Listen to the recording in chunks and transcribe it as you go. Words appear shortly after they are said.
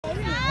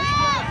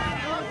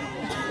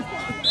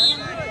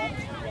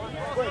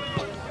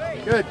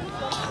Good.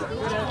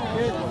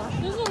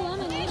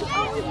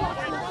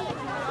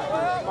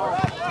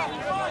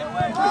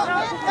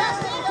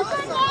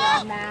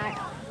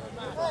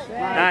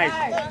 Nice.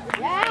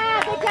 Yeah,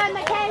 good job,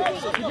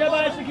 Mackenzie. Good job,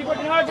 Ashley. Keep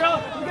working hard, girl.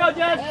 Here we go,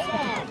 Jess.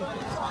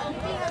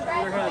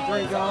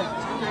 There you go.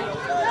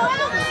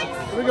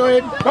 Here we go,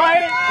 Aiden. Go,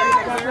 Aiden.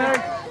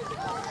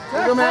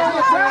 Go, Matt.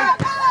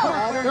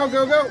 Go,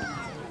 go, go.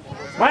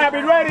 Maya,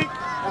 be ready.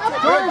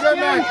 Good, good,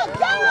 Matt.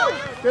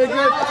 Good,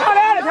 good. Come on,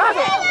 Alex.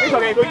 Hustle. It's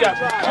okay. Good job.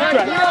 Here we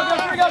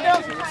go,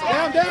 down.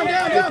 Down, down,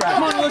 down.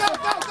 Come on, Alyssa.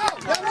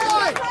 Down the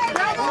line.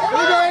 Here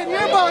we go, Aiden.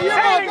 Your ball,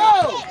 go.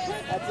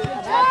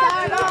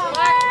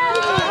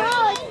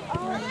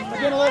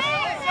 Again, Alyssa.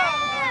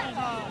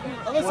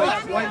 Alyssa.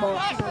 White ball.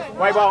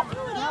 White ball.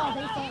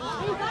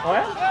 Oh,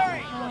 yeah?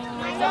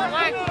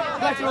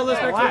 Back to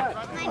Alyssa.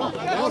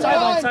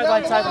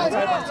 Sideline.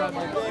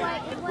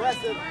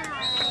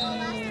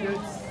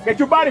 Get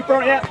your body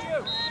front, yeah.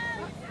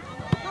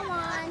 Come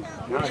on.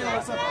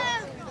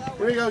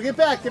 Here we go. Get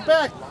back.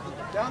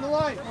 Down the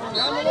line.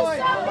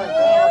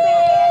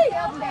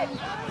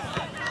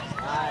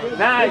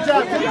 Nice. Good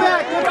job. Get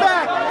back.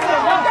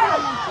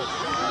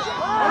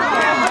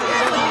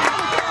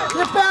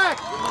 Get back.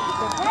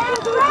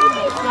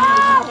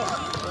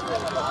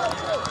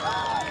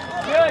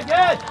 Good.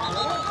 Go.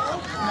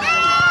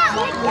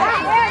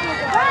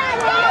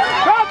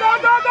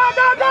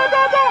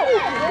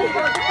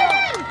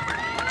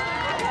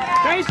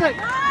 Chase it.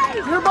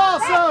 Your ball,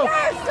 Soph.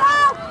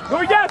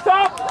 Good job,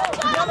 Soph.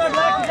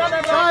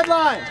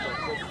 Sideline.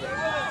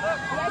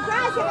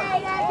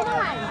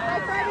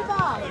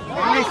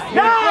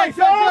 Nice,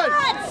 Soph.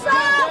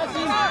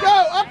 Go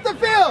up the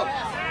field.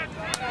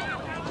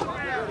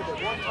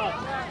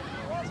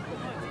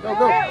 Go.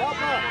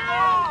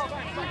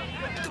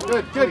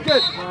 Good. Win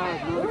it.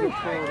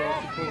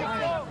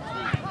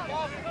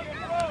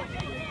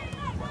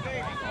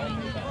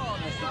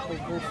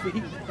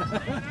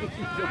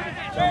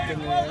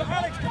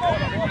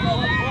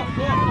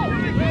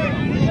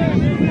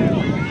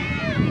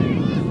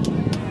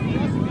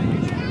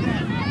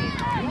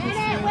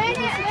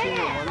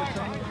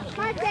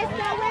 Come on,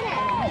 Cisco, win it.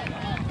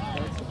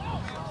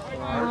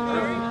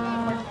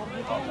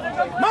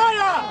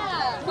 Maya.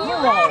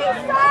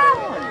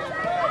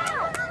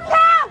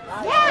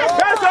 Yes!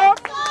 Pass up.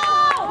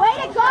 Way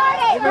to guard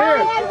it! Over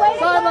here.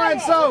 Sideline,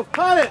 Soph.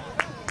 Hunt it.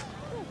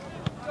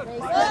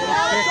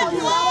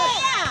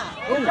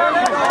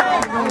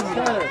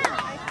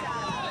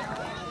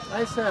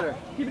 Nice header.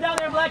 Keep it down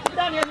there, Black. Keep it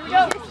down here. Here we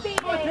go.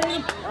 Here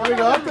we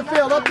go. Up the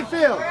field.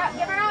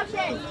 Give her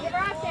options.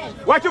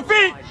 Watch your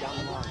feet.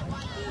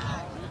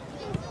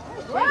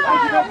 Watch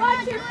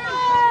your feet.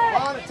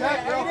 On attack,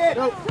 girl.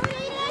 Go.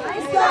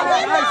 Nice Tatum.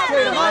 Come on,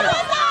 Tatum.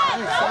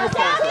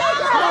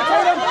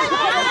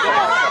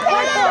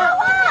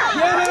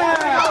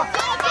 Yeah.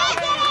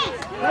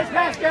 Nice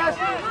pass, guys.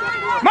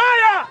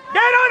 Maya,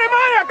 get on it,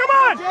 Maya. Come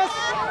on.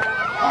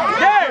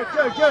 Yeah.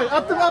 Good.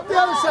 Up the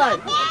other side.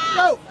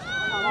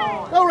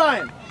 Go,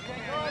 Ryan.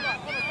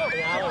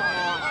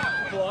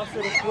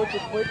 Switch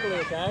it quickly,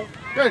 okay?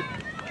 Good.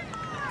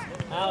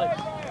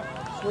 Alex,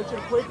 switch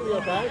it quickly,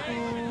 okay?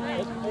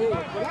 Make sure you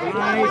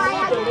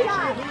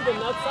lead them,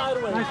 not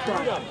sideways. Nice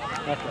try.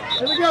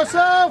 Here we go,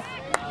 Soph.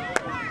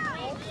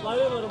 Slide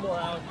in a little more,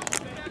 Alex.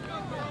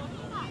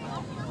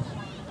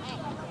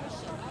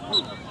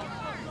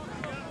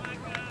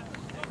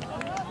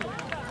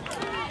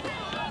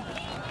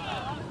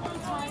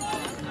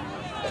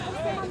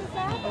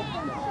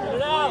 Get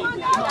it out.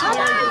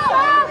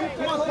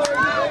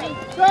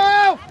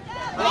 Soph.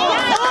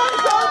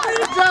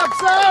 Good job,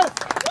 Soph.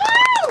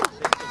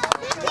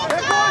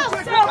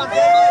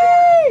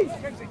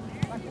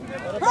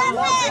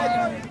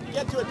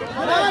 Get to it.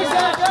 Nice.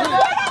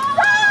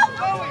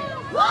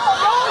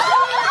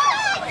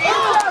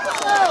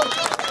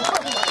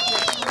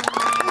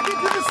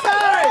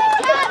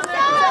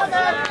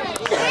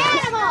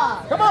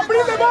 Come on,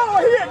 bring the ball.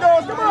 Here it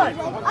goes. Come on.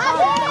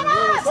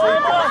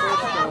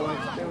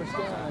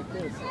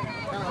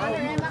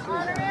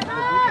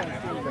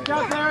 Good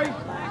job, Barry.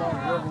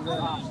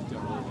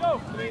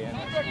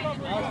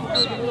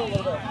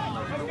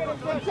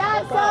 Good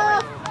job,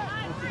 Soph.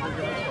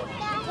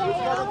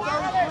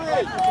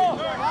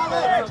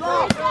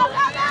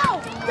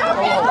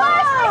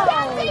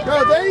 Go,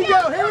 there you go.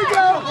 Here we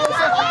go.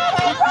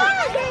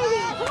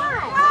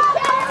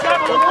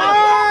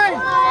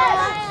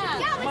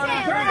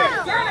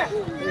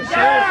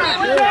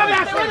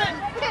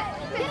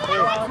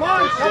 Come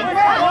on.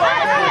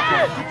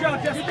 Good job,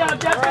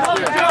 Jess. Good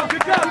job.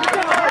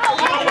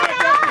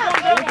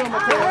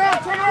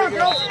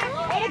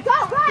 Way to go,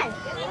 run.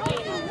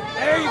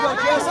 There you go,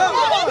 Jess.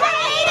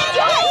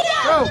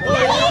 Go.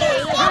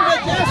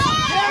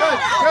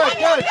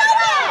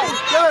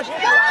 Good.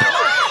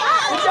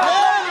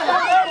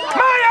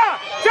 Maya,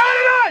 turn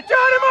it on.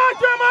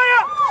 Maya.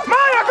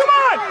 Maya, come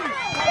on.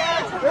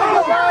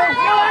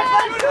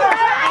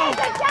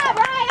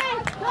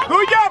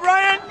 Good job,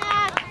 Ryan.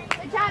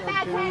 Good job,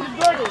 Matt. Here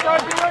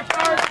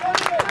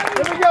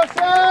we go,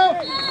 Soph.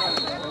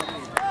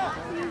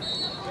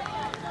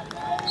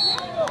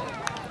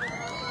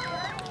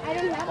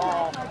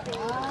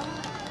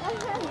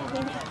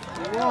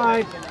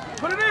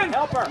 Put it in.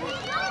 Help her.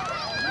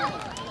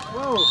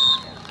 Whoa.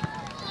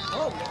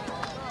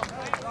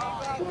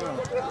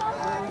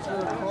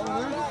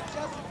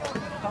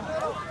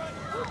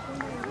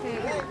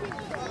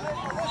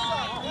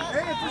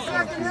 Hey, it's the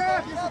second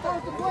half. You're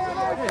supposed to play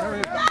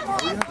it.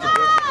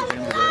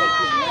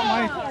 Am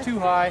I too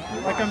high?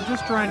 Like I'm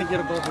just trying to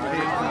get above the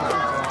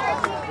cage.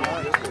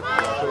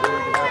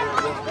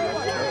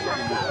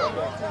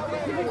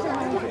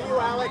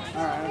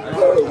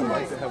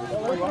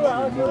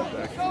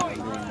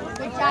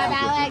 Good job,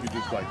 Alex.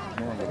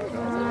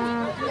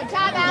 Good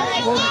job,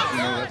 Alex.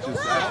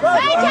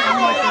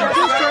 I'm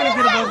just trying to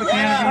get above the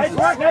canopy.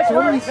 So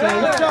what do we say?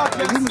 Good job,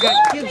 We even got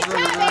kids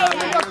running around.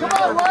 Come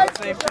on, White.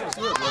 Same shit.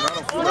 Good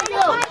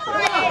job.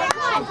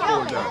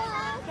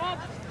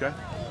 Okay?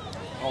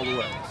 All the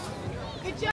way.